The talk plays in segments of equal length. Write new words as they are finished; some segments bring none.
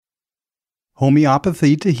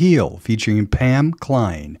Homeopathy to Heal, featuring Pam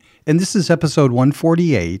Klein. And this is episode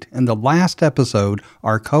 148, and the last episode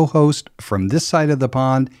our co-host from this side of the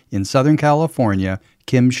pond in Southern California,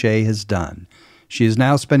 Kim Shea, has done. She is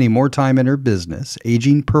now spending more time in her business,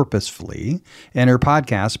 Aging Purposefully, and her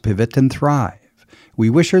podcast, Pivot and Thrive.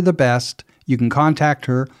 We wish her the best. You can contact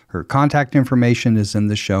her. Her contact information is in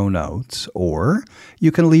the show notes, or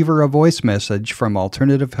you can leave her a voice message from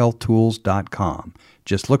alternativehealthtools.com.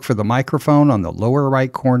 Just look for the microphone on the lower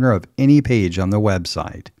right corner of any page on the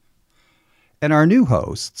website. And our new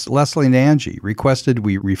hosts, Leslie and Angie, requested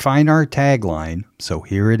we refine our tagline, so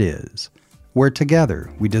here it is. Where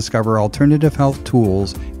together we discover alternative health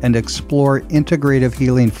tools and explore integrative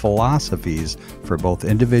healing philosophies for both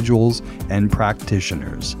individuals and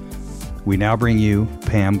practitioners. We now bring you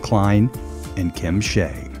Pam Klein and Kim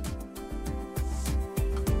Shea.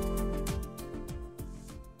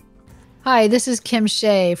 Hi, this is Kim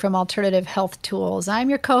Shea from Alternative Health Tools. I'm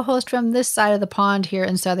your co-host from this side of the pond here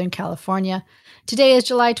in Southern California. Today is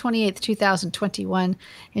July 28th, 2021,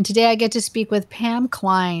 and today I get to speak with Pam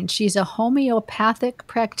Klein. She's a homeopathic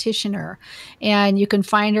practitioner, and you can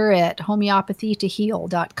find her at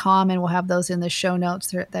homeopathytoheal.com, and we'll have those in the show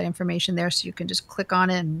notes, that information there, so you can just click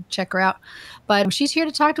on it and check her out. But she's here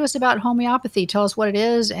to talk to us about homeopathy, tell us what it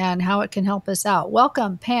is and how it can help us out.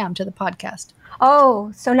 Welcome, Pam, to the podcast.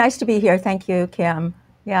 Oh, so nice to be here. Thank you, Kim.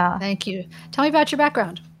 Yeah. Thank you. Tell me about your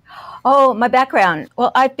background. Oh, my background.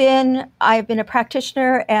 Well, I've been a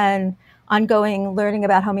practitioner and ongoing learning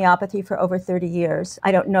about homeopathy for over 30 years.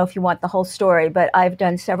 I don't know if you want the whole story, but I've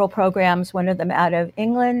done several programs, one of them out of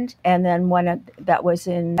England, and then one that was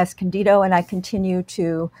in Escondido, and I continue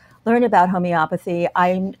to learn about homeopathy.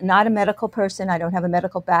 I'm not a medical person. I don't have a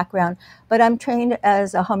medical background, but I'm trained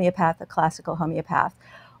as a homeopath, a classical homeopath.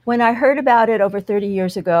 When I heard about it over 30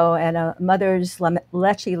 years ago in a Mother's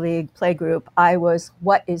Leche League playgroup, I was,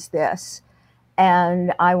 what is this?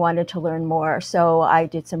 And I wanted to learn more. So I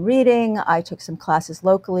did some reading. I took some classes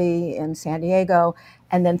locally in San Diego.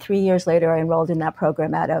 And then 3 years later, I enrolled in that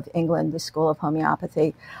program out of England, the School of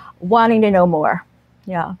Homeopathy, wanting to know more.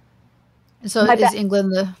 Yeah. So is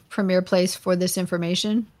England the premier place for this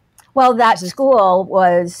information? Well, that school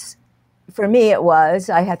was... For me, it was.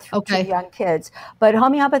 I had two young kids. But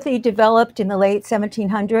homeopathy developed in the late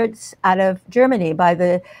 1700s out of Germany by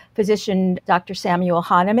the physician Dr. Samuel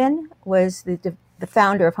Hahnemann, was the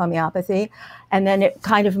founder of homeopathy. And then it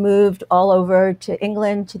kind of moved all over to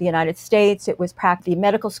England, to the United States. It was the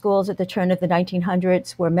medical schools at the turn of the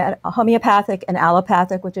 1900s were homeopathic and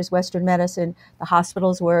allopathic, which is Western medicine. The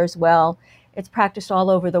hospitals were as well. It's practiced all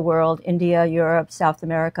over the world, India, Europe, South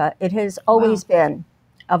America. It has always been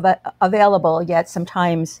available, yet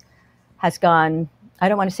sometimes has gone, I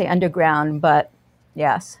don't want to say underground, but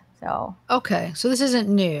yes. So okay, so this isn't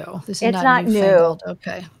new. This is it's not new.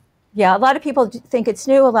 Okay. Yeah, a lot of people think it's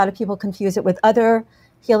new. A lot of people confuse it with other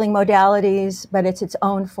healing modalities, but it's its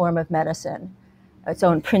own form of medicine, its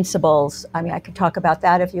own principles. I mean, I could talk about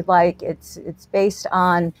that if you'd like. It's based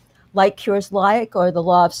on like cures like, or the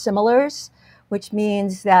law of similars, which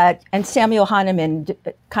means that, and Samuel Hahnemann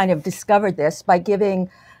kind of discovered this by giving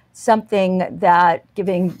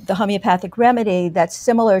the homeopathic remedy that's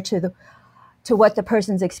similar to what the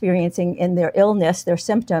person's experiencing in their illness, their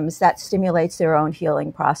symptoms, that stimulates their own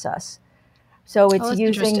healing process. So it's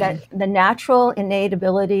using the natural innate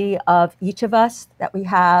ability of each of us that we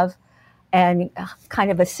have and kind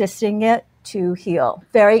of assisting it to heal.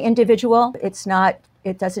 Very individual.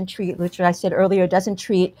 It doesn't treat, which I said earlier, doesn't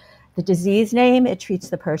treat the disease name, it treats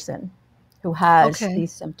the person who has these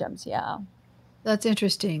symptoms. Yeah. That's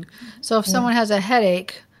interesting. So if someone has a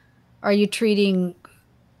headache, are you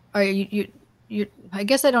I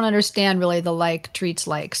guess I don't understand really the like treats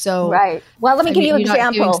like. So right. Well, let me give you an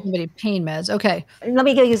example. You're not giving somebody pain meds. Okay. Let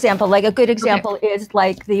me give you an example. Like a good example is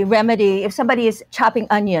like the remedy. If somebody is chopping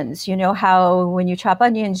onions, you know how when you chop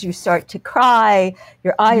onions, you start to cry,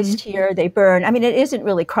 your eyes tear, they burn. I mean, it isn't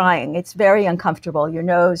really crying. It's very uncomfortable. Your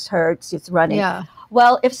nose hurts, it's running. Yeah.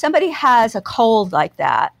 Well, if somebody has a cold like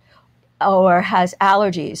that, or has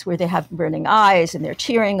allergies where they have burning eyes and they're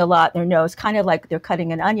tearing a lot in their nose, kind of like they're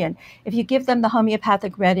cutting an onion. If you give them the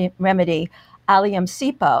homeopathic remedy, Allium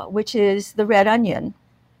cepa, which is the red onion,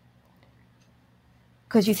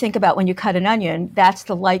 because you think about when you cut an onion, that's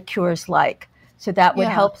the like cures like. So that would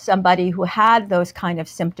help somebody who had those kind of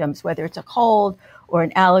symptoms, whether it's a cold or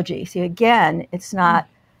an allergy. See, again, it's not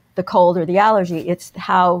the cold or the allergy, it's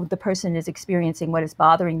how the person is experiencing what is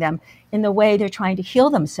bothering them in the way they're trying to heal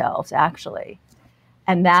themselves, actually.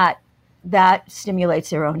 And that stimulates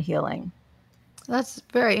their own healing. That's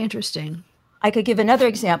very interesting. I could give another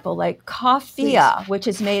example, like coffea, which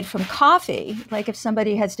is made from coffee. Like if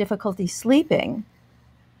somebody has difficulty sleeping,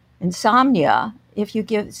 insomnia,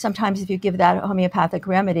 sometimes if you give that homeopathic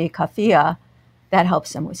remedy, coffea, that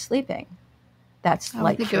helps them with sleeping. That's I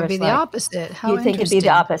would think it would be the opposite. How you think it'd be the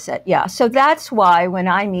opposite, yeah. So that's why when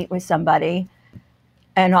I meet with somebody,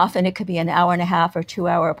 and often it could be an hour and a half or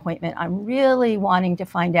 2-hour appointment, I'm really wanting to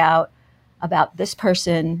find out about this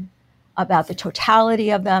person, about the totality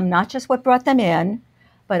of them, not just what brought them in,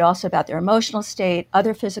 but also about their emotional state,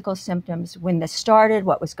 other physical symptoms, when this started,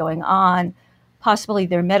 what was going on, possibly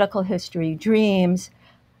their medical history, dreams.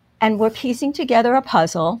 And we're piecing together a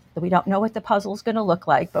puzzle. We don't know what the puzzle is going to look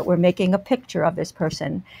like, but we're making a picture of this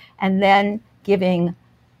person and then giving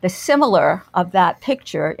the similar of that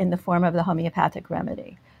picture in the form of the homeopathic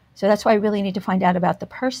remedy. So that's why I really need to find out about the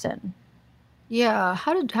person. Yeah.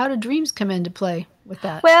 How do dreams come into play with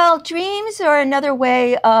that? Well, dreams are another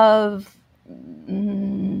way of,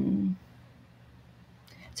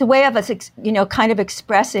 it's a way of us, kind of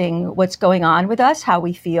expressing what's going on with us, how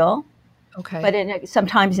we feel. Okay. But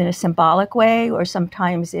sometimes in a symbolic way or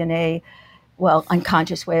sometimes in a,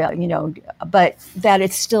 unconscious way, but that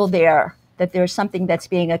it's still there, that there's something that's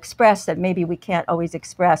being expressed that maybe we can't always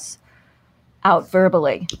express out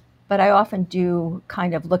verbally. But I often do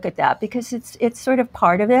kind of look at that because it's sort of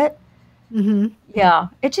part of it. Mm-hmm. Yeah.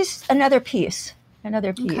 It's just another piece.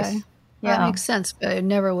 Okay. Yeah. That makes sense, but I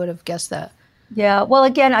never would have guessed that. Yeah. Well,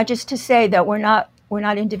 again, just to say that we're not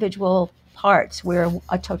individual parts. We're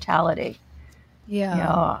a totality.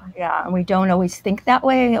 Yeah. Yeah. And we don't always think that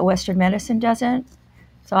way. Western medicine doesn't.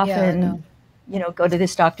 It's often, go to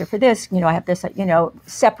this doctor for this, I have this,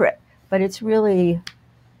 separate, but it's really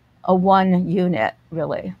a one unit,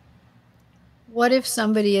 really. What if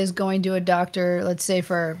somebody is going to a doctor, let's say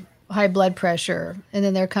for high blood pressure, and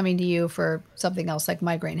then they're coming to you for something else like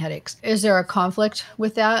migraine headaches? Is there a conflict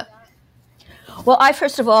with that? Well,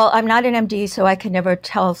 first of all, I'm not an MD, so I can never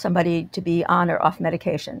tell somebody to be on or off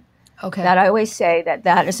medication. Okay. That I always say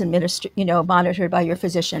that is monitored by your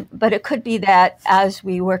physician. But it could be that as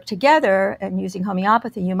we work together and using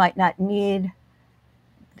homeopathy, you might not need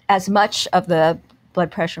as much of the blood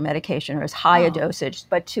pressure medication or as high a dosage,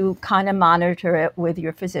 but to kind of monitor it with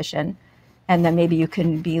your physician. And then maybe you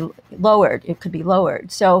can be lowered. It could be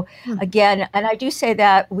lowered. So again, and I do say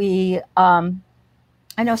that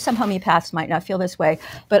I know some homeopaths might not feel this way,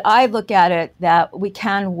 but I look at it that we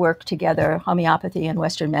can work together, homeopathy and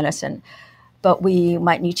Western medicine, but we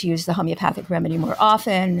might need to use the homeopathic remedy more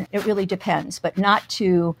often. It really depends, but not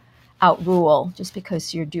to outrule just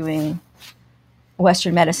because you're doing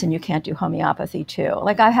Western medicine, you can't do homeopathy too.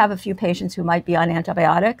 Like I have a few patients who might be on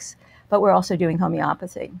antibiotics, but we're also doing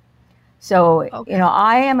homeopathy. So,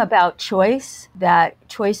 I am about choice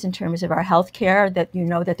in terms of our healthcare, that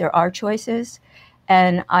that there are choices.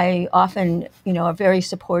 And I often, are very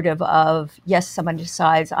supportive of, yes, someone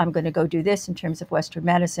decides I'm going to go do this in terms of Western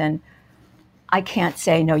medicine. I can't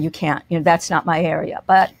say, no, you can't. That's not my area.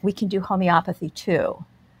 But we can do homeopathy too,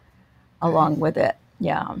 along with it.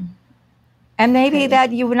 Yeah. And maybe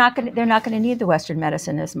that they're not going to need the Western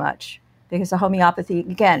medicine as much because the homeopathy,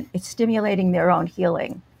 again, it's stimulating their own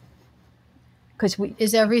healing.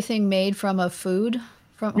 Is everything made from a food?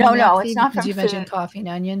 No, it's not from food. You mentioned coffee and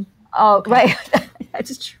onion. Oh, okay. Right.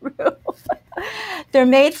 That's true. They're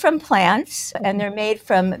made from plants and they're made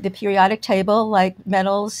from the periodic table, like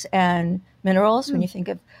metals and minerals, when you think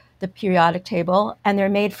of the periodic table. And they're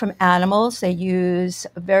made from animals. They use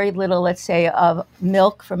very little, let's say, of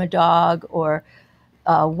milk from a dog or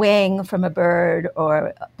a wing from a bird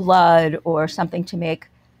or blood or something to make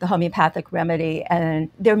the homeopathic remedy. And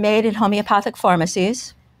they're made in homeopathic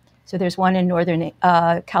pharmacies. So there's one in Northern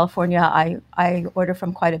California I order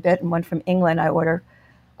from quite a bit, and one from England I order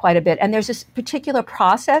quite a bit. And there's this particular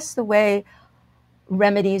process, the way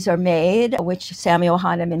remedies are made, which Samuel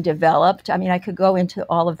Hahnemann developed. I mean, I could go into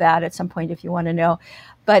all of that at some point if you want to know.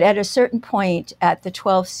 But at a certain point, at the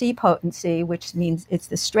 12C potency, which means it's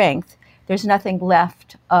the strength, there's nothing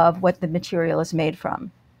left of what the material is made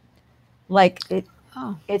from.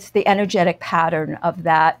 It's the energetic pattern of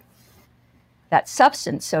that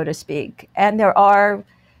substance, so to speak. And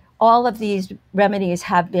all of these remedies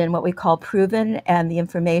have been what we call proven, and the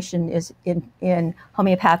information is in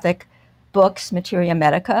homeopathic books, Materia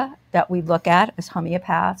Medica, that we look at as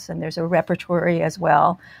homeopaths, and there's a repertory as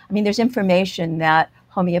well. I mean, there's information that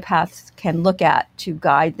homeopaths can look at to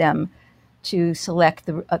guide them to select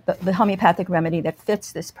the homeopathic remedy that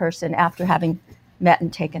fits this person after having met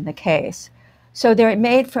and taken the case. So there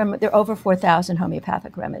are over 4,000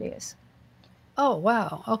 homeopathic remedies. Oh,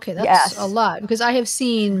 wow. Okay, that's a lot. Because I have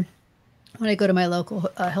seen, when I go to my local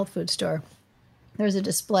health food store, there's a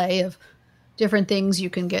display of different things you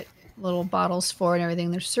can get little bottles for and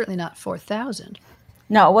everything. There's certainly not 4,000.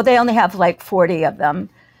 No, well, they only have like 40 of them.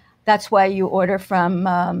 That's why you order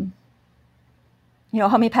from,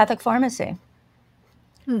 homeopathic pharmacy.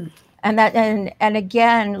 And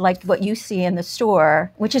again, like what you see in the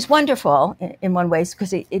store, which is wonderful in one way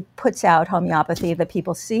because it puts out homeopathy that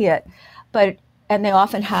people see it, and they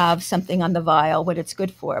often have something on the vial what it's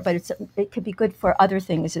good for, but it could be good for other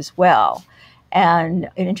things as well. And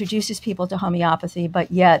it introduces people to homeopathy, but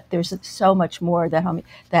yet there's so much more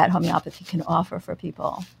that homeopathy can offer for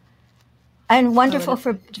people. And wonderful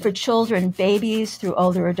for children, babies through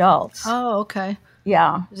older adults. Oh, okay.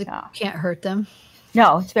 Yeah. It can't hurt them.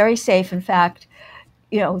 No, it's very safe. In fact,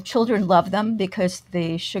 children love them because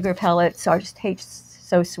the sugar pellets taste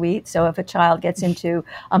so sweet. So if a child gets into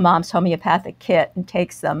a mom's homeopathic kit and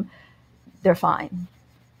takes them, they're fine.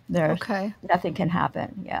 Okay. Nothing can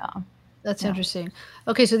happen. Yeah. That's interesting.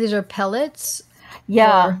 Okay, so these are pellets?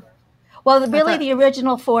 Yeah. Well, really, the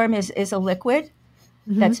original form is a liquid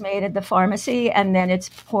that's made at the pharmacy, and then it's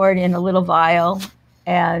poured in a little vial,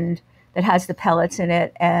 and that has the pellets in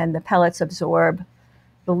it, and the pellets absorb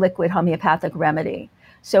the liquid homeopathic remedy.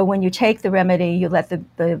 So when you take the remedy, you let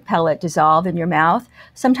the pellet dissolve in your mouth.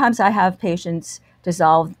 Sometimes I have patients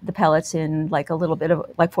dissolve the pellets in like a little bit of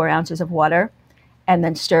like 4 ounces of water, and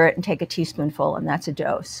then stir it and take a teaspoonful, and that's a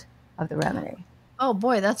dose of the remedy. Oh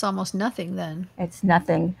boy, that's almost nothing then. It's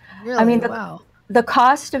nothing. Really? I mean, Wow. The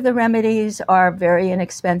cost of the remedies are very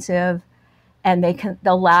inexpensive, and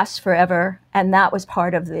they'll last forever. And that was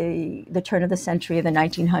part of the turn of the century of the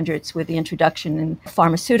 1900s with the introduction in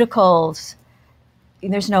pharmaceuticals.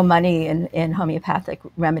 There's no money in homeopathic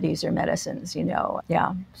remedies or medicines,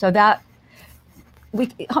 Yeah. So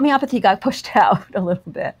homeopathy got pushed out a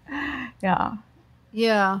little bit. Yeah.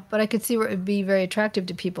 Yeah, but I could see where it would be very attractive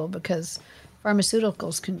to people because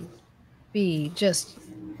pharmaceuticals can be just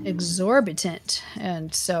exorbitant.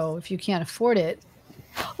 And so if you can't afford it,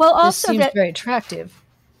 well, this also seems very attractive.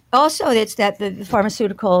 Also, it's that the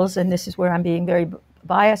pharmaceuticals, and this is where I'm being very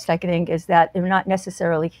biased, I think, is that they're not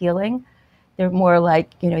necessarily healing. They're more like,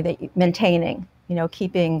 maintaining,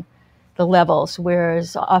 keeping the levels,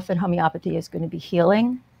 whereas often homeopathy is going to be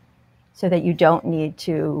healing so that you don't need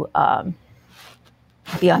to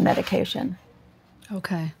be on medication.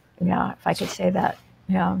 Okay. Yeah, if I could say that.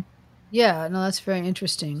 Yeah. Yeah, no, that's very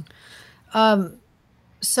interesting.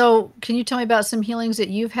 So can you tell me about some healings that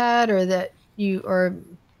you've had I'm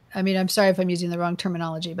sorry if I'm using the wrong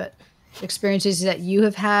terminology, but experiences that you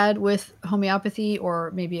have had with homeopathy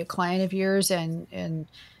or maybe a client of yours and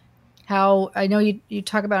how I know you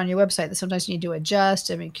talk about on your website that sometimes you need to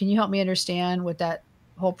adjust. I mean, can you help me understand what that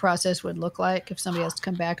whole process would look like if somebody has to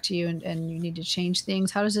come back to you and you need to change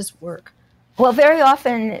things? How does this work? Well, very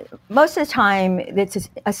often, most of the time, it's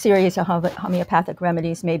a series of homeopathic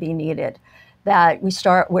remedies may be needed. That we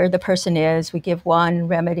start where the person is, we give one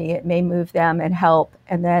remedy, it may move them and help,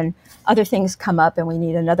 and then other things come up and we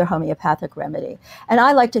need another homeopathic remedy. And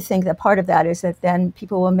I like to think that part of that is that then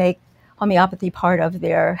people will make homeopathy part of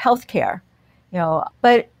their health care.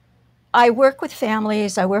 But I work with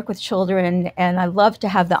families, I work with children, and I love to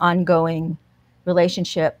have the ongoing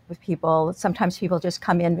relationship with people. Sometimes people just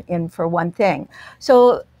come in for one thing.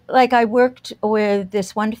 So like I worked with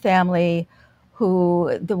this one family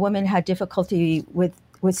who the woman had difficulty with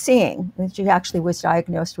seeing. She actually was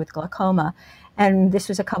diagnosed with glaucoma. And this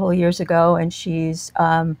was a couple of years ago, and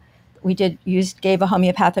gave a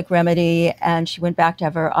homeopathic remedy, and she went back to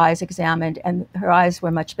have her eyes examined, and her eyes were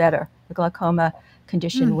much better. The glaucoma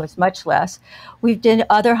condition was much less.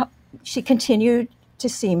 She continued to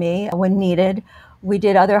see me when needed. We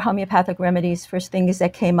did other homeopathic remedies for things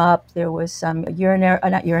that came up. There was some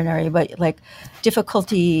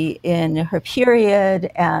difficulty in her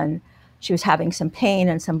period, and she was having some pain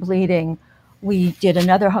and some bleeding. We did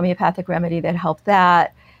another homeopathic remedy that helped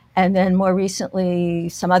that. And then more recently,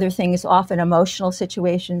 some other things, often emotional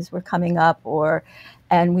situations were coming up,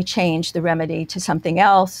 and we changed the remedy to something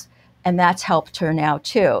else, and that's helped her now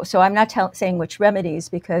too. So I'm not saying which remedies,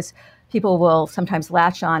 because people will sometimes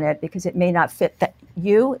latch on it because it may not fit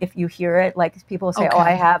you if you hear it. Like people say, okay,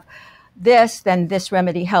 I have this, then this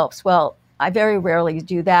remedy helps. Well, I very rarely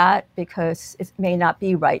do that because it may not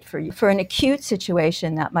be right for you. For an acute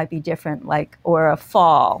situation, that might be different, or a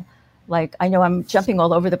fall. Like, I know I'm jumping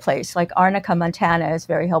all over the place. Like Arnica montana is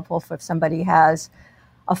very helpful if somebody has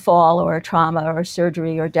a fall or a trauma or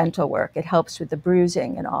surgery or dental work. It helps with the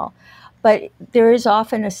bruising and all. But there is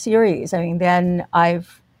often a series. I mean, then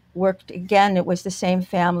I've worked again, it was the same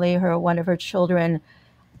family, one of her children,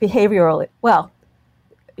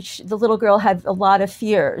 the little girl had a lot of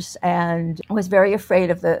fears and was very afraid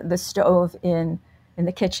of the stove in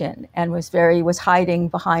the kitchen, and was hiding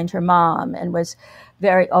behind her mom, and was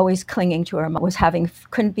very always clinging to her mom,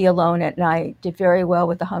 couldn't be alone at night, did very well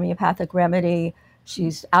with the homeopathic remedy.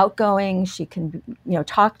 She's outgoing. She can,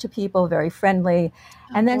 talk to people, very friendly.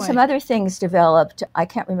 And then some other things developed. I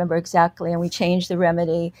can't remember exactly. And we changed the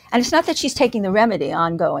remedy. And it's not that she's taking the remedy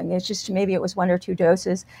ongoing. It's just maybe it was 1 or 2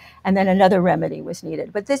 doses, and then another remedy was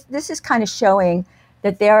needed. But this is kind of showing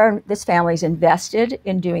that this family's invested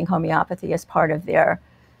in doing homeopathy as part of their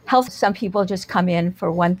health. Some people just come in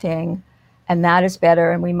for one thing, and that is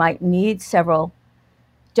better. And we might need several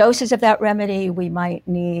doses of that remedy.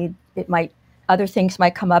 Other things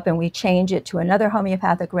might come up and we change it to another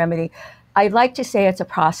homeopathic remedy. I'd like to say it's a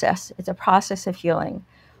process. It's a process of healing.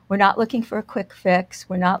 We're not looking for a quick fix.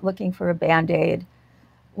 We're not looking for a Band-Aid.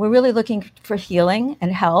 We're really looking for healing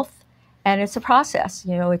and health. And it's a process.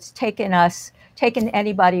 It's taken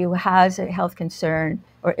anybody who has a health concern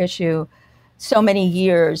or issue so many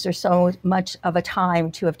years or so much of a time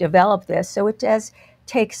to have developed this. So it does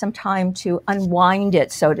take some time to unwind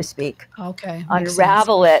it, so to speak. Okay.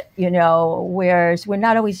 Unravel it, whereas we're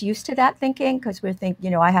not always used to that thinking, because we think,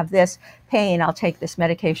 I have this pain, I'll take this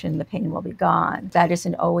medication, the pain will be gone. That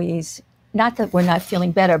isn't always, not that we're not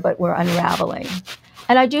feeling better, but we're unraveling.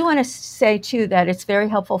 And I do want to say, too, that it's very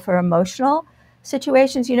helpful for emotional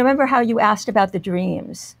situations. Remember how you asked about the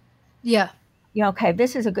dreams? Yeah. Okay,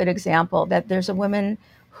 this is a good example that there's a woman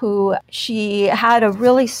who she had a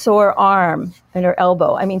really sore arm in her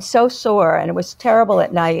elbow. I mean, so sore, and it was terrible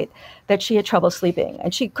at night that she had trouble sleeping.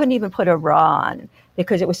 And she couldn't even put a bra on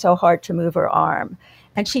because it was so hard to move her arm.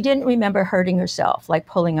 And she didn't remember hurting herself, like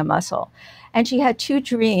pulling a muscle. And she had 2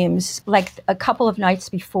 dreams, like a couple of nights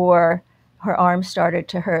before her arm started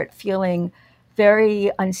to hurt, feeling very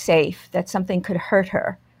unsafe, that something could hurt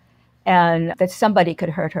her and that somebody could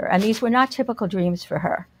hurt her. And these were not typical dreams for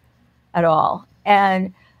her at all.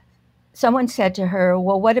 And someone said to her,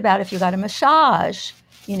 well, what about if you got a massage,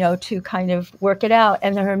 to kind of work it out?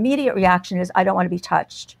 And her immediate reaction is, I don't want to be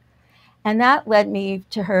touched. And that led me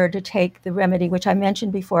to her to take the remedy, which I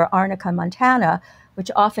mentioned before, Arnica montana,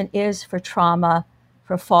 which often is for trauma,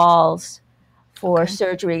 for falls, for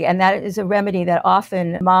surgery. And that is a remedy that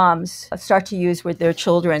often moms start to use with their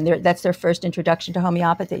children. That's their first introduction to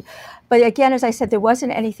homeopathy. But again, as I said, there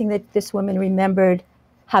wasn't anything that this woman remembered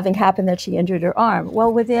having happened that she injured her arm.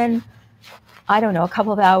 Well, within, a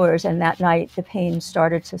couple of hours, and that night the pain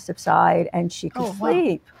started to subside and she could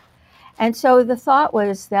sleep. And so the thought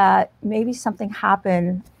was that maybe something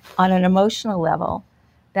happened on an emotional level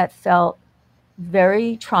that felt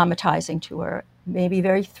very traumatizing to her, maybe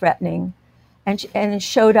very threatening, and it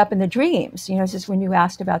showed up in the dreams. This is when you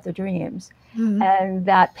asked about the dreams. Mm-hmm. And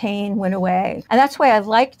that pain went away. And that's why I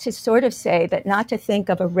like to sort of say that not to think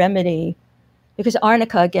of a remedy, because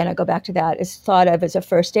Arnica, again, I go back to that, is thought of as a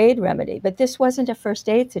first aid remedy. But this wasn't a first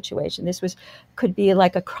aid situation. This could be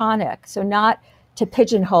like a chronic. So not to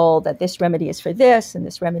pigeonhole that this remedy is for this and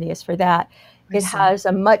this remedy is for that. It has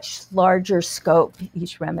a much larger scope,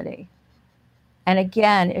 each remedy. And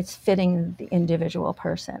again, it's fitting the individual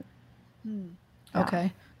person.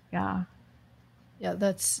 Okay. Yeah. Yeah,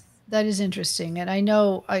 that is interesting. And I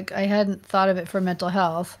know I hadn't thought of it for mental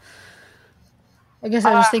health. I guess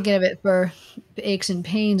I was thinking of it for aches and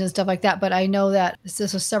pains and stuff like that. But I know that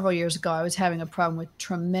this was several years ago. I was having a problem with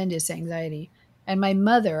tremendous anxiety. And my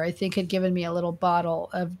mother, I think, had given me a little bottle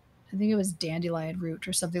of, I think it was dandelion root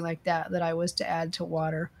or something like that I was to add to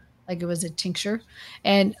water. Like it was a tincture.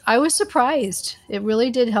 And I was surprised. It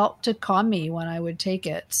really did help to calm me when I would take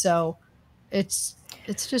it. So it's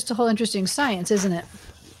just a whole interesting science, isn't it?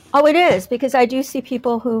 Oh, it is, because I do see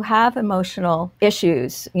people who have emotional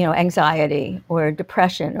issues, anxiety or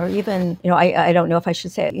depression, or even, I don't know if I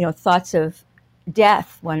should say it, thoughts of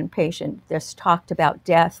death. One patient just talked about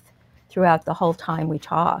death throughout the whole time we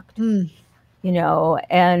talked, and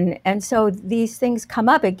so these things come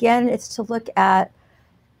up. Again, it's to look at,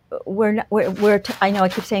 I know I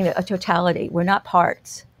keep saying a totality. We're not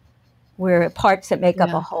parts. We're parts that make up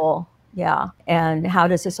a whole. Yeah. And how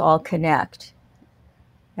does this all connect?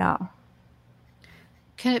 Yeah.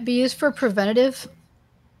 Can it be used for preventative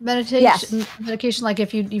medication? Yes. Medication, like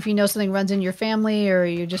if you know something runs in your family or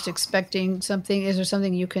you're just expecting something, is there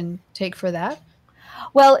something you can take for that?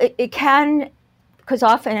 Well, it can, because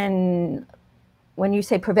often when you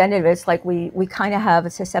say preventative, it's like we kind of have a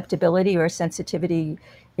susceptibility or a sensitivity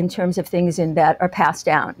in terms of things in that are passed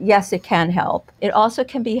down. Yes, it can help. It also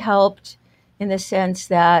can be helped in the sense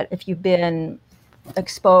that if you've been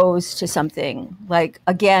exposed to something. Like,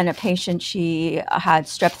 again, a patient, she had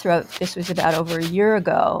strep throat. This was about over a year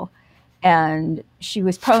ago. And she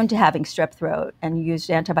was prone to having strep throat and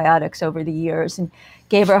used antibiotics over the years, and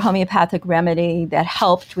gave her a homeopathic remedy that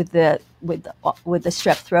helped with the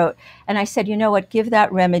strep throat. And I said, you know what, give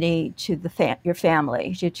that remedy to your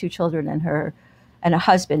family. She had 2 children and a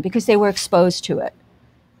husband, because they were exposed to it.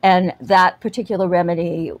 And that particular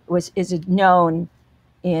remedy is known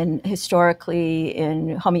historically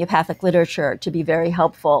in homeopathic literature to be very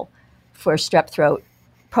helpful for strep throat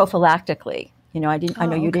prophylactically. I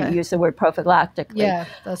know you didn't use the word prophylactically. Yeah,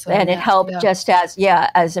 that's what and it helped just as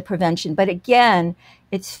a prevention. But again,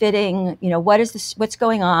 it's fitting, what's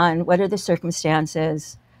going on, what are the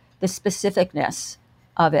circumstances, the specificness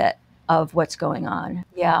of it, of what's going on.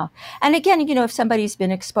 Yeah. And again, if somebody's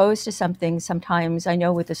been exposed to something, sometimes I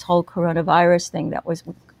know with this whole coronavirus thing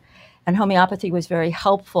and homeopathy was very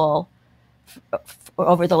helpful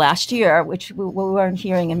over the last year, which we weren't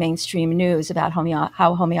hearing in mainstream news about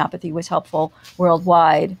how homeopathy was helpful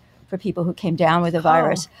worldwide for people who came down with the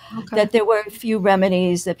virus. Okay. That there were a few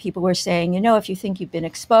remedies that people were saying, if you think you've been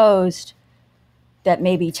exposed, that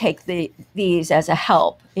maybe take these as a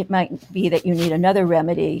help. It might be that you need another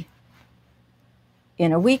remedy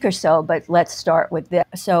in a week or so, but let's start with this.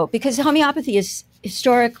 So, because homeopathy has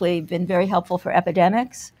historically been very helpful for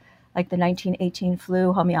epidemics, like the 1918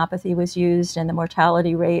 flu, homeopathy was used, and the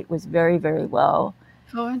mortality rate was very, very low.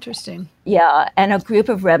 Oh, interesting. Yeah, and a group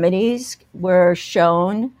of remedies were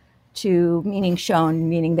shown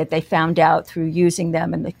meaning that they found out through using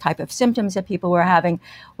them and the type of symptoms that people were having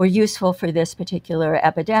were useful for this particular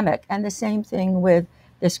epidemic. And the same thing with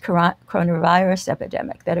this coronavirus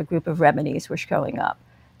epidemic, that a group of remedies were showing up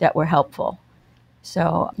that were helpful.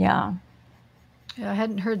 So, yeah. Yeah, I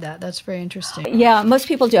hadn't heard that. That's very interesting. Yeah, most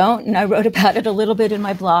people don't, and I wrote about it a little bit in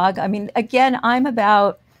my blog. I mean, again, I'm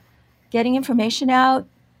about getting information out,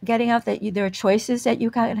 getting out that there are choices that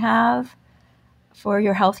you can have for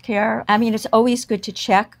your health care. I mean, it's always good to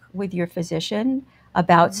check with your physician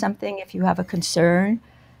about something if you have a concern,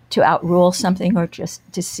 to outrule something or just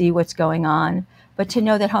to see what's going on. But to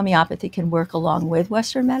know that homeopathy can work along with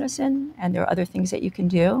Western medicine, and there are other things that you can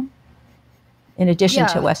do in addition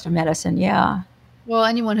to Western medicine. Yeah. Well,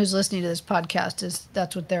 anyone who's listening to this podcast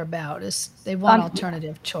that's what they're about, is they want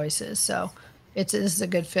alternative choices. So this is a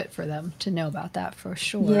good fit for them to know about that for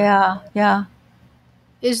sure. Yeah. Yeah.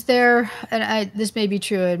 Is there, and this may be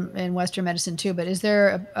true in Western medicine too, but is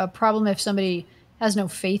there a problem if somebody has no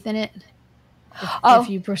faith in it? If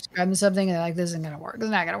you prescribe them something and they're like, this isn't going to work, it's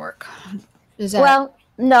not going to work. Is that? Well,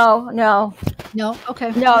 no. No?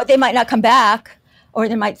 Okay. No, they might not come back, or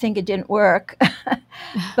they might think it didn't work.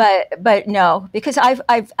 but no, because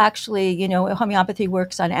I've actually, homeopathy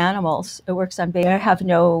works on animals. It works on babies. I have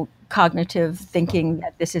no cognitive thinking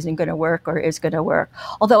that this isn't going to work or is going to work.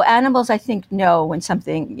 Although animals, I think, know when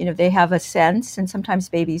something, they have a sense, and sometimes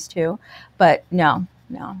babies too. But no.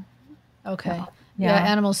 Okay. No. Yeah,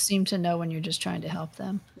 animals seem to know when you're just trying to help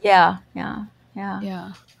them. Yeah. Yeah.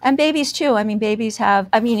 And babies too. I mean, babies that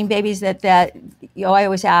I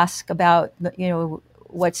always ask about,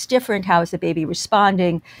 what's different, how is the baby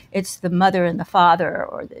responding? It's the mother and the father,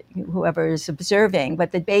 or whoever is observing,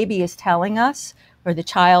 but the baby is telling us, or the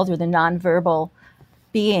child or the nonverbal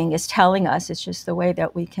being is telling us. It's just the way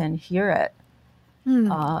that we can hear it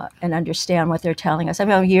and understand what they're telling us. I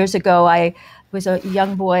mean, years ago, I was a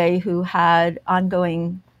young boy who had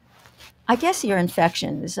ongoing, I guess, ear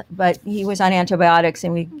infections, but he was on antibiotics,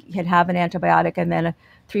 and he'd have an antibiotic, and then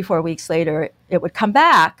 3-4 weeks later, it would come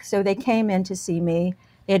back. So they came in to see me.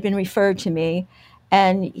 They had been referred to me,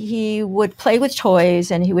 and he would play with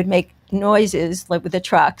toys, and he would make noises like with the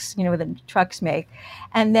trucks, what the trucks make.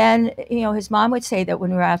 And then, his mom would say that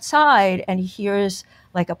when we're outside and he hears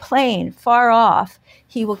like a plane far off,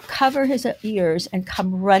 he will cover his ears and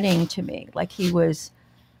come running to me like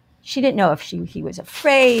she didn't know if he was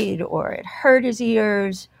afraid or it hurt his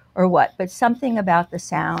ears or what, but something about the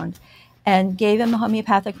sound. And gave him a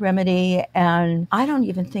homeopathic remedy, and I don't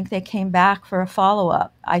even think they came back for a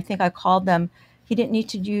follow-up. I think I called them. He didn't need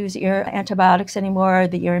to use ear antibiotics anymore.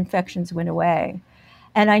 The ear infections went away.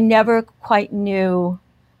 And I never quite knew.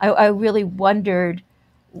 I really wondered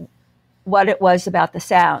what it was about the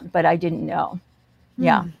sound, but I didn't know.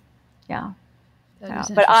 Yeah.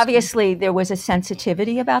 But obviously there was a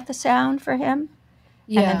sensitivity about the sound for him.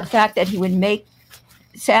 Yeah. And then the fact that he would make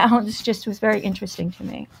sounds just was very interesting to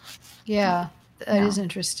me. Yeah, that is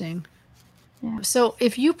interesting. Yeah. So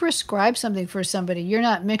if you prescribe something for somebody, you're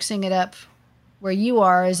not mixing it up where you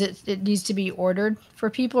are, is it needs to be ordered for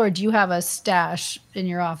people, or do you have a stash in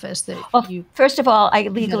your office that Well, you? first of all, I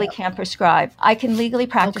legally can't prescribe. I can legally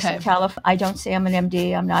practice in Okay. California. I don't say I'm an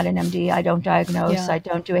MD. I'm not an MD. I don't diagnose. Yeah. I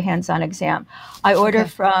don't do a hands-on exam. I order Okay.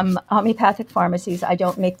 from homeopathic pharmacies. I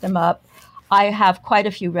don't make them up. I have quite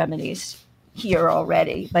a few remedies here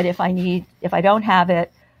already, but if I don't have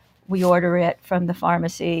it, we order it from the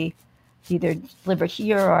pharmacy, either deliver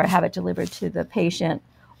here or have it delivered to the patient,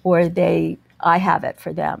 or I have it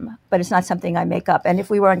for them. But it's not something I make up. And if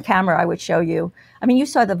we were on camera, I would show you. I mean, you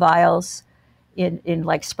saw the vials in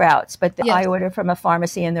like Sprouts, but Yes. I order from a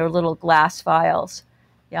pharmacy and they're little glass vials.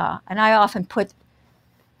 Yeah. And I often put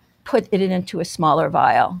it into a smaller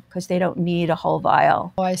vial because they don't need a whole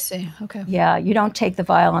vial. Oh, I see. Okay. Yeah. You don't take the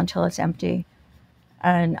vial until it's empty.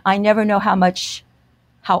 And I never know how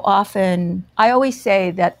often. I always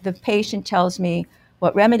say that the patient tells me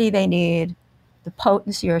what remedy they need, the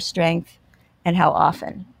potency or strength, and how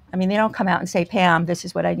often. I mean, they don't come out and say, Pam, this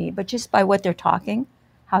is what I need, but just by what they're talking,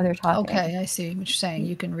 how they're talking. Okay, I see what you're saying.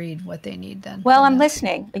 You can read what they need then. Well, I'm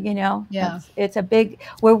listening, Yeah. It's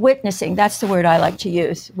we're witnessing. That's the word I like to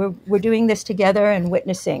use. We're doing this together and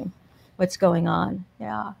witnessing what's going on.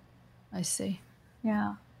 Yeah. I see.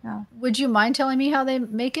 Yeah. Yeah. Would you mind telling me how they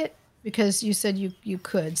make it? Because you said you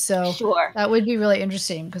could. So Sure. that would be really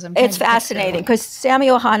interesting because It's fascinating because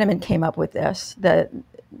Samuel Hahnemann came up with this, the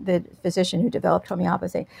physician who developed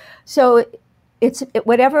homeopathy. So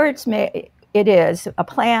whatever it is, a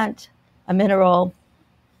plant, a mineral,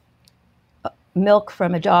 milk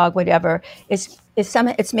from a dog, whatever,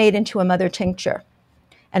 it's made into a mother tincture.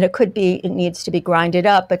 And it needs to be grinded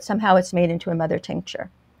up, but somehow it's made into a mother tincture,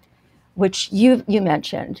 which you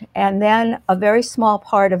mentioned. And then a very small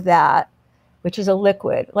part of that, which is a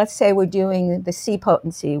liquid. Let's say we're doing the C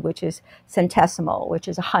potency, which is centesimal, which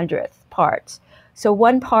is 100th parts. So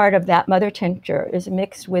one part of that mother tincture is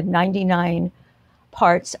mixed with 99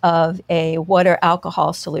 parts of a water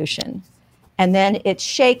alcohol solution. And then it's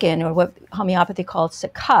shaken, or what homeopathy calls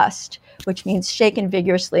succussed, which means shaken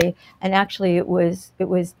vigorously. And actually it was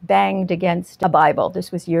banged against a Bible.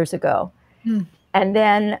 This was years ago. And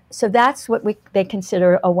then, so that's what they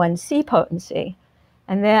consider a 1C potency.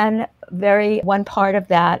 And then one part of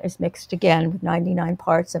that is mixed again with 99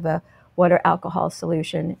 parts of a water alcohol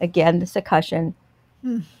solution. Again, the succussion.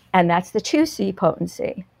 And that's the 2C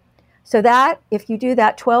potency. So that, if you do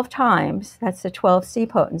that 12 times, that's the 12C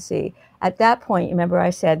potency. At that point, remember I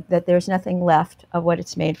said that there's nothing left of what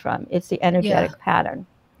it's made from. It's the energetic pattern.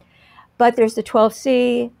 But there's the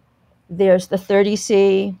 12C, there's the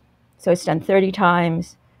 30C, so it's done 30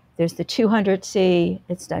 times. There's the 200C,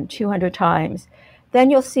 it's done 200 times. Then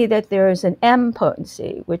you'll see that there's an M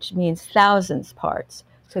potency, which means thousands parts.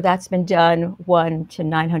 So that's been done 1 to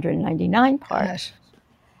 999 parts. Gosh.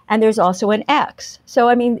 And there's also an X. So,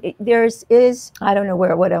 I mean, I don't know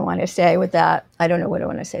what I want to say with that. I don't know what I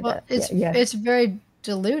want to say. Well, it's very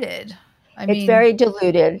diluted. It's very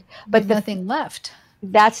diluted. But nothing left.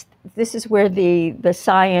 This is where the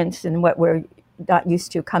science and what we're not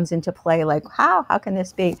used to comes into play. Like, how can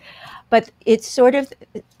this be? But it's sort of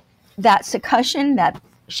that succussion, that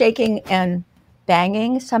shaking and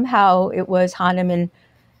banging. Somehow it was Hahnemann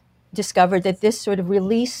discovered that this sort of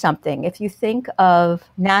released something. If you think of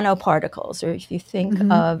nanoparticles, or if you think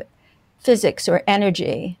of physics or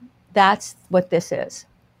energy, that's what this is.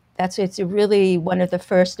 It's really one of the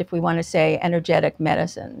first, if we want to say, energetic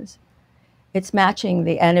medicines. It's matching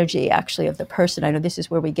the energy, actually, of the person. I know this is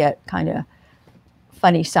where we get kind of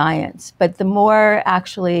funny science, but the more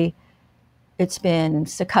actually it's been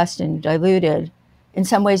succussed and diluted, in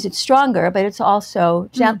some ways it's stronger, but it's also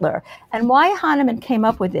gentler. And why Hahnemann came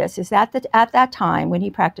up with this is that at that time when he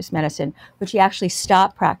practiced medicine, which he actually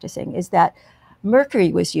stopped practicing, is that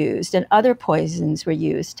mercury was used and other poisons were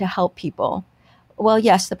used to help people. Well,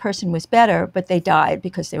 yes, the person was better, but they died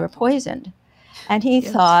because they were poisoned. And he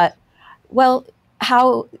thought, well,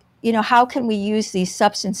 how can we use these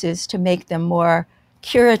substances to make them more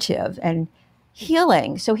curative and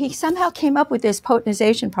healing? So he somehow came up with this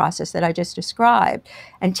potentization process that I just described,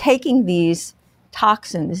 and taking these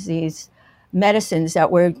toxins, these medicines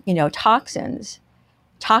that were,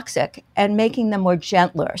 toxic, and making them more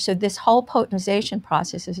gentler. So this whole potentization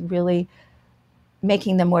process is really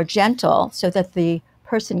making them more gentle so that the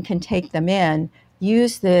person can take them in,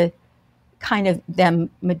 use them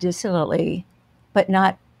medicinally, but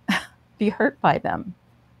not be hurt by them.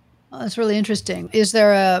 Well, that's really interesting. Is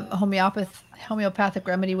there a homeopathic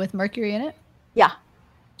remedy with mercury in it? Yeah.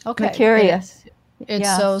 Okay. Mercurius.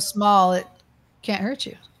 It's so small it can't hurt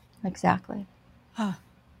you. Exactly.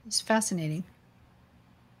 It's fascinating.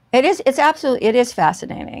 It is. It's absolutely. It is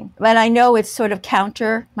fascinating, and I know it's sort of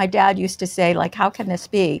counter. My dad used to say, like, "How can this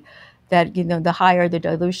be? That the higher the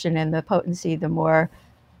dilution and the potency, the more."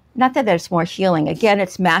 Not that it's more healing. Again,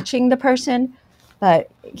 it's matching the person, but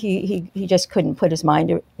he just couldn't put his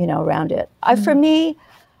mind around it. For me,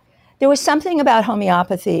 there was something about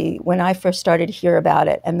homeopathy when I first started to hear about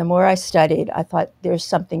it, and the more I studied, I thought there's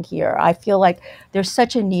something here. I feel like there's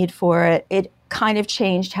such a need for it. It kind of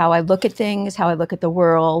changed how I look at things, how I look at the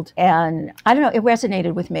world. And I don't know, it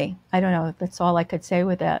resonated with me. I don't know, that's all I could say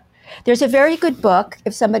with that. There's a very good book,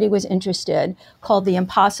 if somebody was interested, called The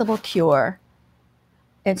Impossible Cure.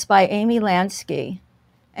 It's by Amy Lansky.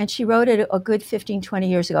 And she wrote it a good 15, 20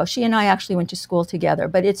 years ago. She and I actually went to school together.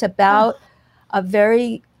 But it's about a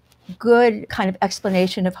very good kind of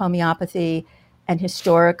explanation of homeopathy and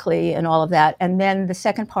historically and all of that. And then the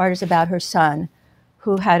second part is about her son,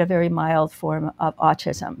 who had a very mild form of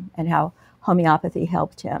autism and how homeopathy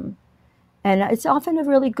helped him. And it's often a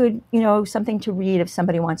really good, something to read if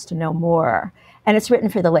somebody wants to know more. And it's written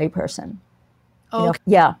for the layperson. Oh, okay.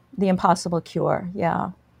 Yeah, The Impossible Cure, yeah.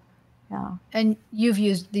 And you've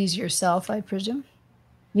used these yourself, I presume?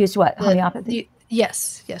 Used what, homeopathy?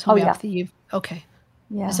 Yes, homeopathy. Oh, yeah. Okay.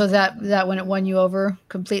 Yeah. So that when it won you over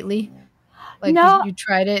completely? Like no. You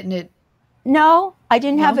tried it and it... No, I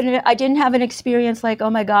didn't have an experience like, oh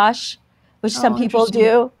my gosh, which some people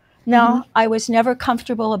do. No, I was never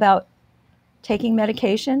comfortable about taking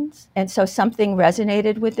medications. And so something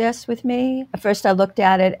resonated with me. At first I looked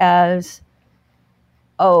at it as,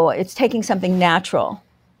 it's taking something natural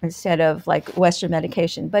instead of like Western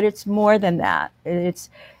medication. But it's more than that. It's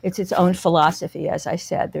its own philosophy, as I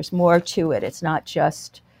said. There's more to it. It's not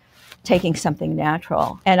just taking something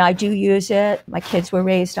natural. And I do use it. My kids were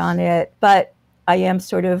raised on it, but I am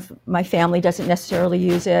my family doesn't necessarily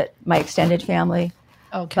use it, my extended family.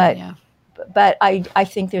 Okay, But I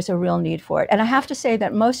think there's a real need for it. And I have to say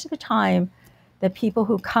that most of the time, the people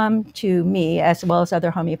who come to me, as well as other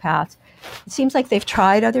homeopaths, it seems like they've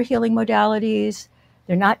tried other healing modalities.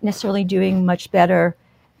 They're not necessarily doing much better.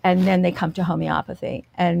 And then they come to homeopathy.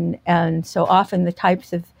 And so often the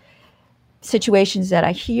types of situations that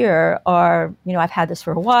I hear are, I've had this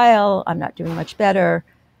for a while, I'm not doing much better,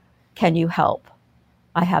 can you help?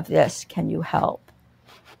 I have this, can you help?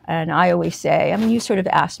 And I always say, you sort of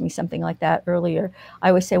asked me something like that earlier. I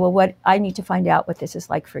always say, well, I need to find out what this is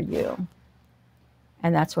like for you.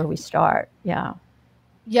 And that's where we start, yeah.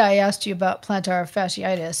 Yeah, I asked you about plantar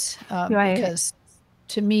fasciitis right. Because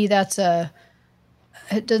to me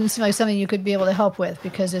it doesn't seem like something you could be able to help with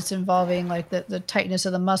because it's involving like the tightness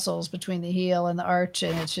of the muscles between the heel and the arch,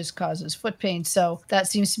 and it just causes foot pain. So that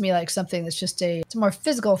seems to me like something that's it's a more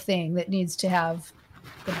physical thing that needs to have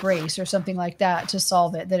the brace or something like that to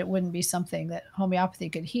solve it, that it wouldn't be something that homeopathy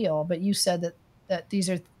could heal. But you said that these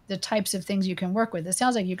are the types of things you can work with. It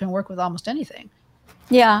sounds like you can work with almost anything.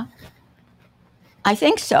 Yeah. I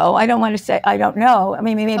think so. I don't want to say, I don't know.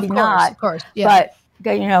 Maybe not. Of course, yeah. But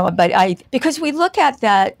because we look at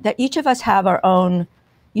that each of us have our own,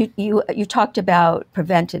 you talked about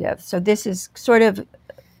preventative. So this is sort of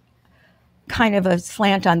kind of a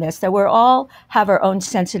slant on this, that we're all have our own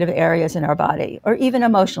sensitive areas in our body or even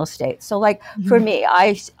emotional states. So like for me,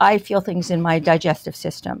 I feel things in my digestive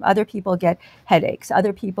system. Other people get headaches.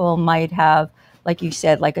 Other people might have, like you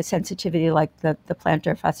said, like a sensitivity like the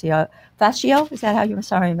plantar fascio? Is that how you,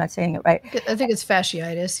 sorry, I'm not saying it right. I think it's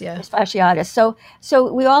fasciitis, yeah. It's fasciitis.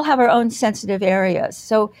 So we all have our own sensitive areas.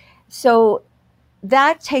 So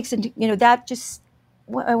that takes into, that just,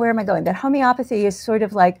 where am I going? That homeopathy is sort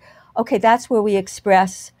of like, okay, that's where we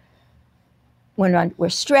express when we're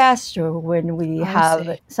stressed or when we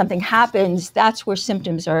have something happens, that's where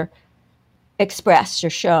symptoms are expressed or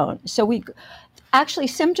shown. So actually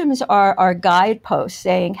symptoms are our guideposts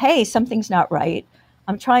saying, hey, something's not right.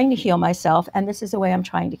 I'm trying to heal myself, and this is the way I'm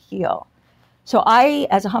trying to heal. So I,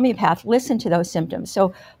 as a homeopath, listen to those symptoms.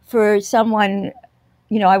 So for someone,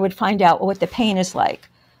 I would find out what the pain is like.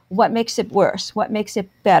 What makes it worse? What makes it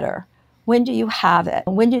better? When do you have it?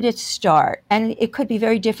 When did it start? And it could be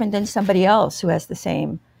very different than somebody else who has the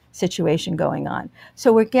same situation going on.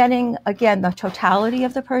 So we're getting, again, the totality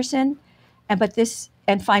of the person,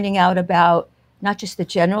 and finding out about not just the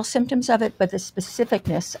general symptoms of it, but the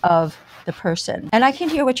specificness of the person. And I can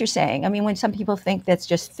hear what you're saying. When some people think that's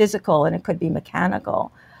just physical and it could be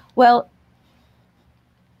mechanical. Well,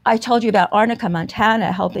 I told you about Arnica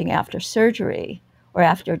montana helping after surgery or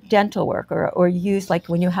after dental work or use like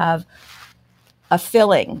when you have a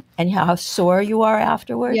filling and how sore you are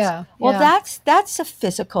afterwards. Yeah. Well, that's a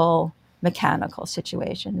physical, mechanical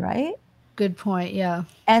situation, right? good point. Yeah.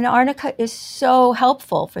 And arnica is so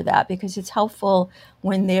helpful for that because it's helpful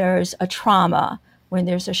when there's a trauma, when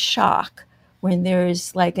there's a shock, when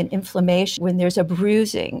there's like an inflammation, when there's a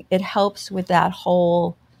bruising. It helps with that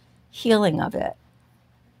whole healing of it.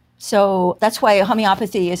 So that's why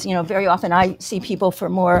homeopathy is, very often I see people for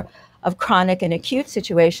more of chronic and acute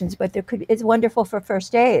situations, but it's wonderful for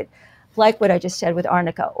first aid, like what I just said with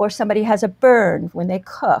arnica. Or somebody has a burn when they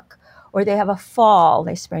cook, or they have a fall,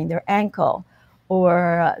 they sprain their ankle,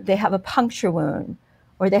 or they have a puncture wound,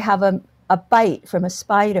 or they have a bite from a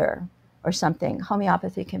spider or something.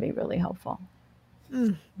 Homeopathy can be really helpful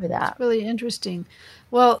for that. That's really interesting.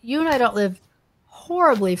 Well, you and I don't live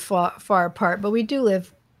horribly far apart, but we do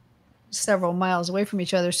live several miles away from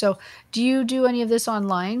each other. So do you do any of this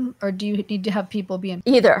online, or do you need to have people be in?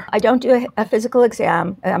 Either. I don't do a physical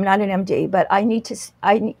exam. I'm not an MD, but I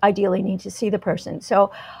ideally need to see the person.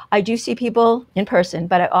 So I do see people in person,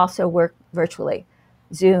 but I also work virtually,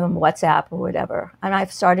 Zoom, WhatsApp, or whatever. And I'm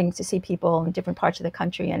starting to see people in different parts of the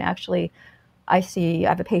country. And actually, I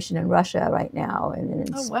have a patient in Russia right now and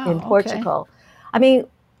in Portugal. Okay. I mean,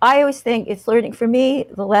 I always think it's learning. For me,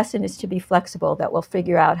 the lesson is to be flexible, that we'll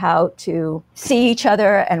figure out how to see each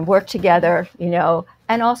other and work together,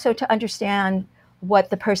 and also to understand what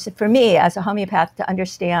the person, for me as a homeopath, to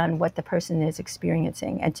understand what the person is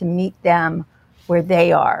experiencing and to meet them where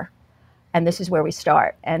they are. And this is where we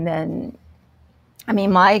start. And then, I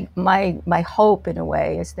mean, my hope in a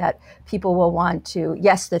way is that people will want to,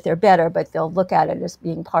 yes, that they're better, but they'll look at it as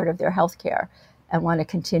being part of their healthcare and want to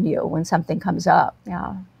continue when something comes up.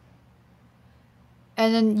 Yeah.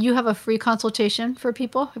 And then you have a free consultation for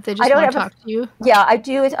people if they just want to talk to you? Yeah, I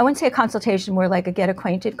do. I wouldn't say a consultation, more like a get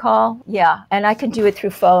acquainted call. Yeah, and I can do it through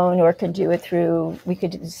phone or can do it we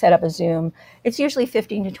could set up a Zoom. It's usually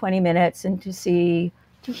 15 to 20 minutes and to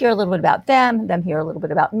hear a little bit about them hear a little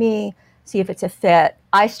bit about me, see if it's a fit.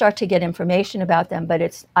 I start to get information about them,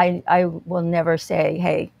 but I will never say,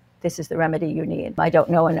 hey, this is the remedy you need. I don't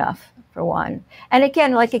know enough, for one. And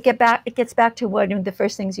again, like it gets back to one of the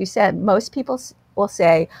first things you said. Most people will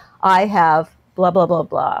say, I have blah, blah, blah,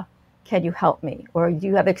 blah. Can you help me? Or do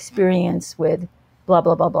you have experience with blah,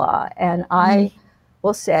 blah, blah, blah? And I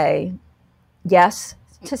will say, yes,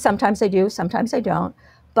 sometimes I do, sometimes I don't.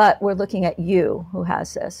 But we're looking at you who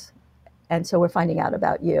has this. And so we're finding out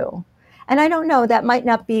about you. And I don't know, that might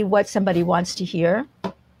not be what somebody wants to hear,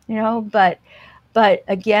 but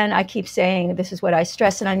again, I keep saying this is what I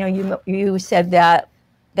stress, and I know you said that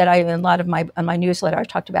I in a lot of on my newsletter I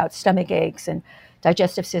talked about stomach aches and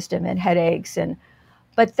digestive system and headaches,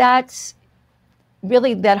 but that's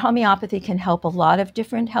really that homeopathy can help a lot of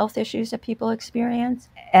different health issues that people experience,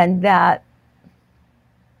 and that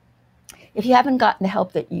if you haven't gotten the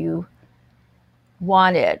help that you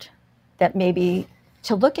wanted, that maybe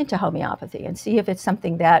to look into homeopathy and see if it's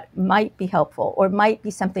something that might be helpful or might be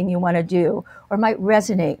something you want to do or might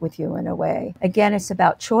resonate with you in a way. Again, it's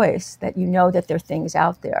about choice, that that there are things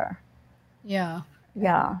out there. Yeah.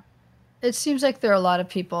 Yeah. It seems like there are a lot of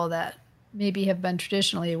people that maybe have been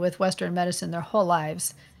traditionally with Western medicine their whole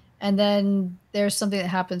lives, and then there's something that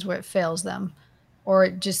happens where it fails them or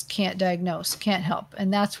it just can't diagnose, can't help.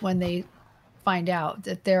 And that's when they find out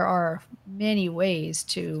that there are many ways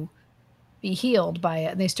to be healed by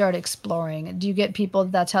it, and they start exploring. Do you get people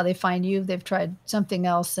that's how they find you? They've tried something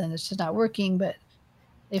else and it's just not working, but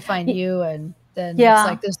they find you, and then it's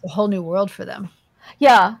like there's a whole new world for them.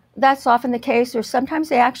 Yeah, that's often the case. Or sometimes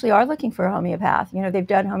they actually are looking for a homeopath. They've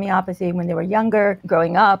done homeopathy when they were younger,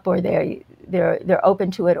 growing up, or they're open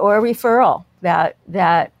to it, or a referral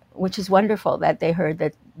that which is wonderful, that they heard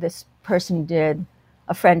that this person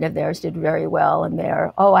a friend of theirs did very well, and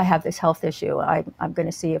I have this health issue. I'm going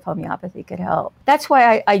to see if homeopathy could help. That's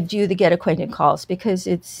why I do the get acquainted calls, because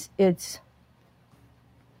it's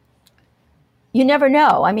you never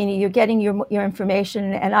know. I mean, you're getting your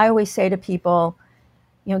information, and I always say to people,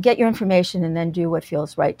 get your information and then do what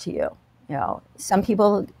feels right to you. Some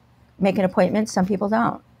people make an appointment, some people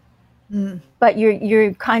don't. But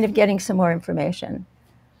you're kind of getting some more information,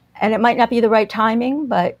 and it might not be the right timing,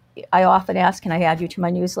 but I often ask, can I add you to my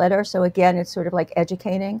newsletter? So again, it's sort of like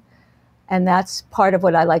educating. And that's part of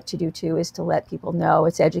what I like to do too, is to let people know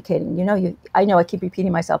it's educating. I know I keep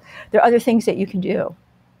repeating myself. There are other things that you can do.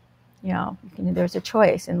 There's a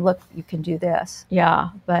choice, and look, you can do this. Yeah,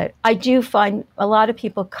 but I do find a lot of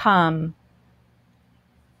people come,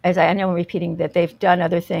 as I know I'm repeating, that they've done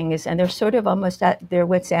other things and they're sort of almost at their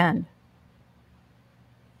wit's end.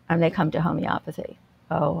 And they come to homeopathy.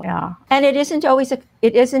 Oh, yeah. And it isn't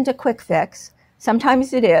a quick fix.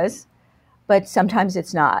 Sometimes it is, but sometimes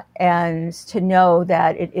it's not. And to know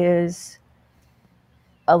that it is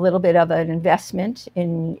a little bit of an investment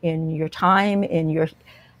in your time, in your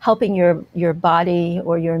helping your body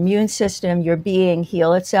or your immune system, your being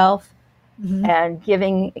heal itself, and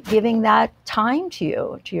giving that time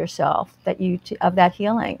to yourself of that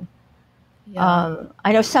healing. Yeah.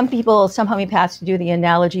 I know some homeopaths do the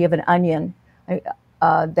analogy of an onion,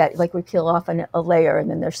 that like we peel off a layer and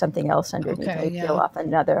then there's something else underneath, Okay, and we yeah. peel off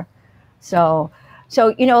another. So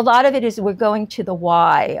a lot of it is we're going to the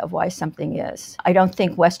why of why something is. I don't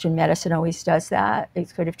think Western medicine always does that. It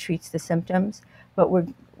sort of treats the symptoms, but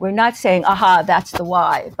we're not saying, aha, that's the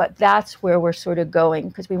why, but that's where we're sort of going,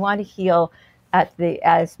 because we want to heal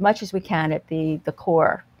as much as we can at the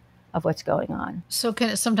core of what's going on. So can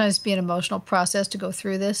it sometimes be an emotional process to go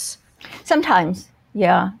through this? Sometimes,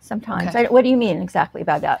 yeah, sometimes. Okay. What do you mean exactly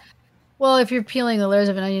about that? Well, if you're peeling the layers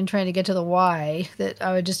of an onion trying to get to the why, that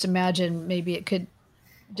I would just imagine maybe it could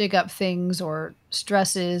dig up things or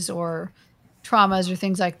stresses or traumas or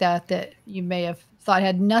things like that you may have thought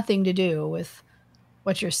had nothing to do with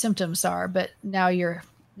what your symptoms are, but now you're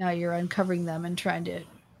uncovering them and trying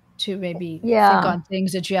to maybe think on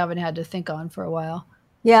things that you haven't had to think on for a while.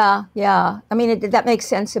 Yeah. I mean, that makes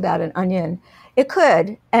sense about an onion. It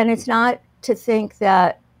could, and it's not to think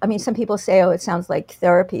that. I mean, some people say, "Oh, it sounds like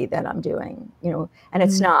therapy that I'm doing," and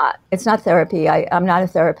it's not. It's not therapy. I'm not a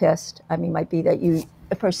therapist. I mean, it might be that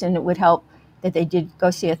a person it would help that they did go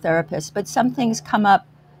see a therapist, but some things come up.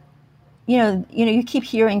 You keep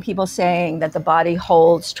hearing people saying that the body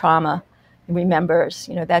holds trauma and remembers.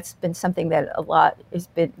 That's been something that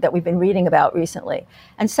that we've been reading about recently,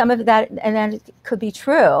 and some of that, and then it could be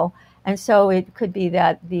true, and so it could be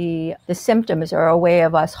that the symptoms are a way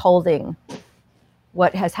of us holding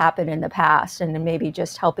what has happened in the past and maybe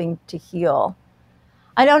just helping to heal.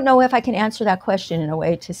 I don't know if I can answer that question in a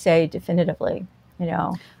way to say definitively,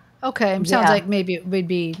 Okay. Sounds like maybe it would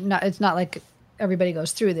be not, it's not like everybody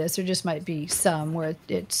goes through this. There just might be some where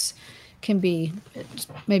it's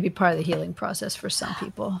maybe part of the healing process for some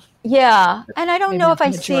people. Yeah. And I don't know if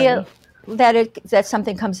I see it that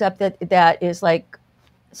something comes up that is like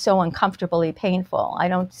so uncomfortably painful. I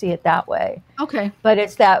don't see it that way. Okay. But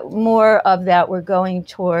it's that more of that we're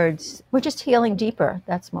just healing deeper.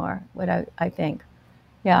 That's more what I think.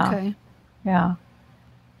 Yeah. Okay. Yeah.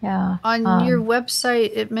 On your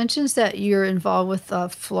website, it mentions that you're involved with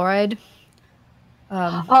fluoride.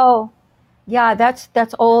 Yeah,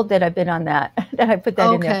 that's old that I've been on that I put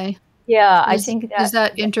that in there. Okay. Yeah, I think that. Does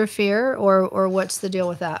that interfere or what's the deal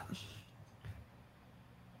with that?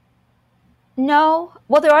 No.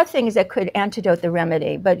 Well, there are things that could antidote the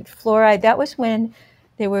remedy, but fluoride, that was when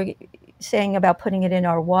they were saying about putting it in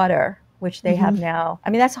our water, which they have now. I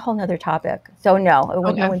mean, that's a whole nother topic. So no, I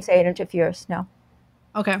wouldn't say it interferes. No.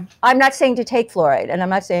 Okay. I'm not saying to take fluoride, and I'm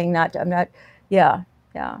not saying yeah.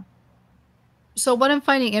 So what I'm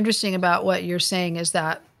finding interesting about what you're saying is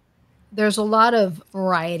that there's a lot of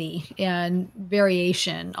variety and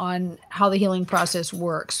variation on how the healing process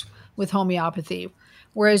works with homeopathy.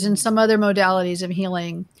 Whereas in some other modalities of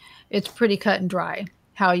healing, it's pretty cut and dry.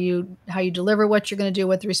 How you deliver what you're going to do,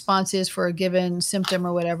 what the response is for a given symptom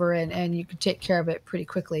or whatever, and you can take care of it pretty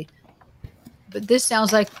quickly. But this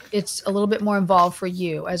sounds like it's a little bit more involved for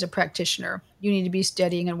you as a practitioner. You need to be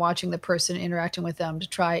studying and watching the person, interacting with them to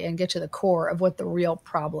try and get to the core of what the real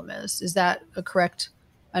problem is. Is that a correct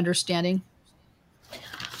understanding?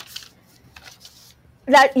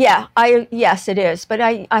 Yes, it is. But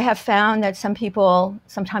I have found that some people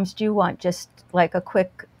sometimes do want just like a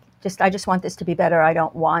quick, I just want this to be better. I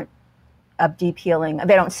don't want a deep healing.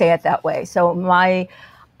 They don't say it that way. So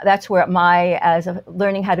that's where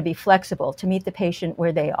learning how to be flexible, to meet the patient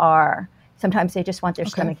where they are. Sometimes they just want their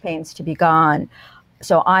stomach pains to be gone.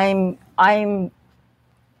 So I'm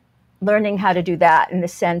learning how to do that in the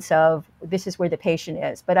sense of this is where the patient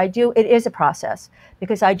is. But it is a process,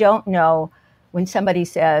 because I don't know when somebody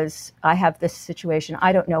says, I have this situation,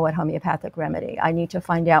 I don't know what homeopathic remedy. I need to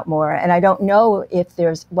find out more. And I don't know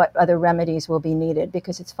what other remedies will be needed,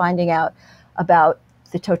 because it's finding out about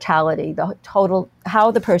the totality,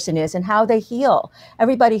 how the person is and how they heal.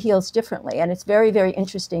 Everybody heals differently. And it's very, very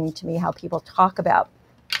interesting to me how people talk about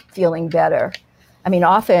feeling better. I mean,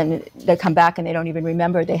 often they come back and they don't even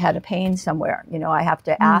remember they had a pain somewhere. I have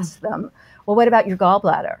to ask them, well, what about your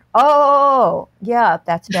gallbladder? Oh, yeah,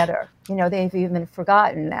 that's better. They've even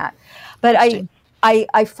forgotten that. But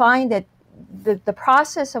I find that the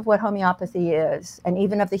process of what homeopathy is, and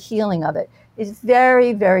even of the healing of it, is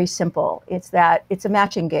very, very simple. It's a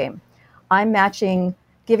matching game. I'm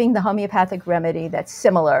giving the homeopathic remedy that's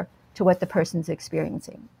similar to what the person's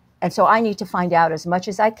experiencing. And so I need to find out as much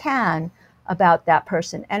as I can about that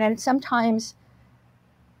person. And then sometimes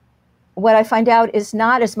what I find out is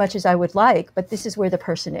not as much as I would like, but this is where the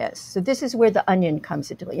person is. So this is where the onion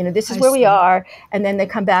comes into it. This is where we are, and then they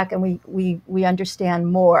come back and we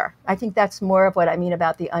understand more. I think that's more of what I mean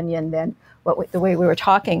about the onion than the way we were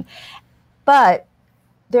talking. But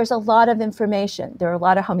there's a lot of information. There are a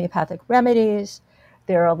lot of homeopathic remedies.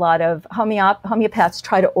 There are a lot of homeopaths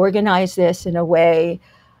try to organize this in a way,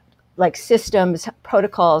 like systems,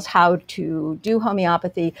 protocols, how to do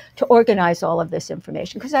homeopathy, to organize all of this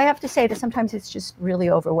information. Because I have to say that sometimes it's just really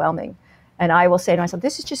overwhelming. And I will say to myself,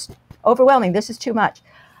 this is just overwhelming. This is too much.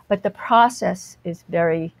 But the process is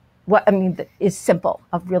is simple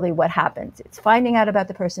of really what happens. It's finding out about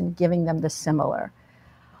the person, giving them the similar.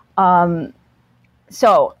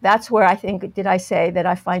 So that's where I think, did I say that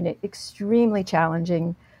I find it extremely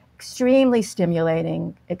challenging, extremely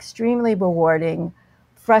stimulating, extremely rewarding,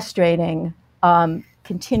 frustrating,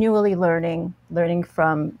 continually learning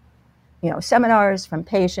from, seminars, from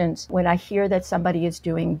patients. When I hear that somebody is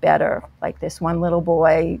doing better, like this one little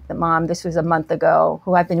boy, the mom, this was a month ago,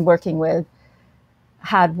 who I've been working with,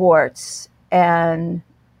 had warts, and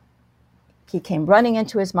he came running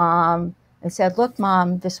into his mom and said, "Look,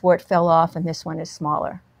 Mom, this wart fell off and this one is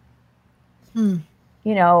smaller."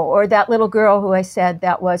 Or that little girl who I said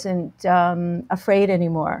that wasn't afraid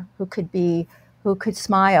anymore, who could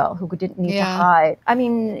smile, who didn't need to hide. I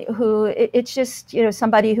mean, it's just,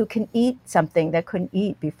 somebody who can eat something that couldn't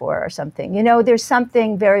eat before or something. There's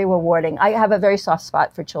something very rewarding. I have a very soft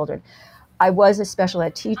spot for children. I was a special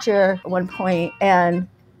ed teacher at one point, and,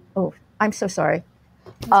 I'm so sorry.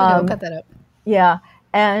 I'll cut that up. Yeah.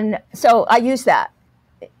 And so I use that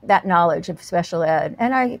knowledge of special ed,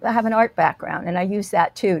 and I have an art background, and I use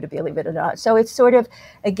that too, to believe it or not. So it's sort of,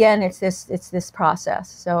 again, it's this process.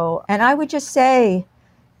 So, and I would just say,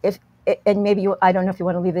 and maybe I don't know if you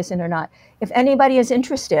want to leave this in or not, if anybody is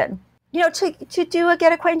interested, to do a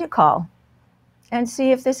get acquainted call and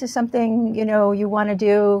see if this is something, you want to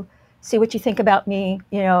do, see what you think about me,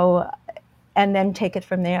 and then take it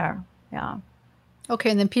from there. Yeah. Okay,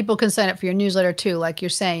 and then people can sign up for your newsletter too, like you're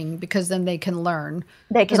saying, because then they can learn.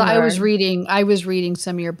 Because I was reading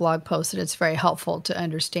some of your blog posts, and it's very helpful to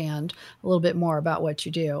understand a little bit more about what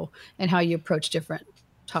you do and how you approach different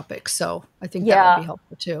topics. So I think that would be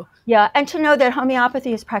helpful too. Yeah, and to know that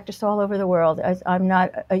homeopathy is practiced all over the world. I'm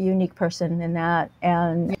not a unique person in that,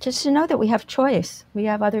 and just to know that we have choice. We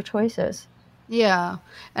have other choices. Yeah.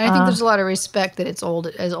 And I think there's a lot of respect that it's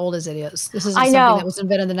as old as it is. This isn't something that was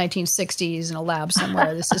invented in the 1960s in a lab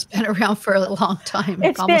somewhere. This has been around for a long time.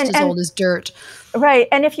 It's almost as old as dirt. Right.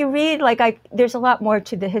 And if you read, there's a lot more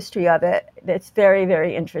to the history of it that's very,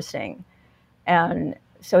 very interesting. And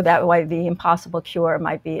so that way the impossible cure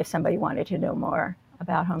might be if somebody wanted to know more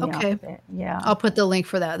about homeopathy. Okay. Yeah. I'll put the link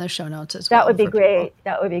for that in the show notes as well. That would be great.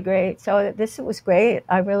 That would be great. So this was great.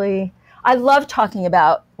 I love talking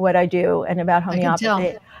about what I do and about homeopathy.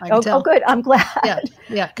 I can tell. Oh, good. I'm glad. Yeah,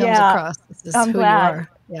 it comes across. This is who glad.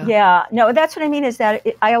 You are. Yeah. No, that's what I mean is that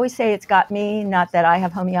I always say it's got me, not that I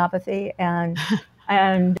have homeopathy. And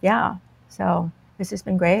yeah, so this has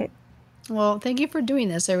been great. Well, thank you for doing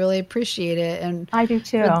this. I really appreciate it. And I do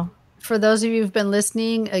too. For those of you who've been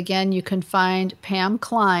listening, again, you can find Pam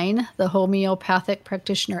Klein, the homeopathic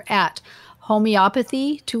practitioner, at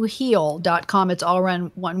homeopathy2heal.com. It's all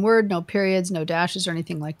one word, no periods, no dashes or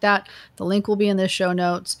anything like that. The link will be in the show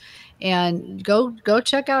notes. And go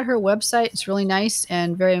check out her website. It's really nice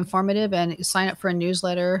and very informative. And sign up for a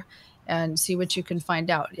newsletter and see what you can find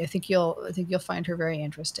out. I think you'll find her very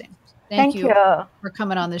interesting. Thank you for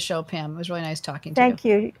coming on the show, Pam. It was really nice talking to you. Thank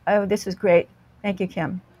you. Oh, this was great. Thank you,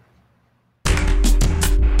 Kim.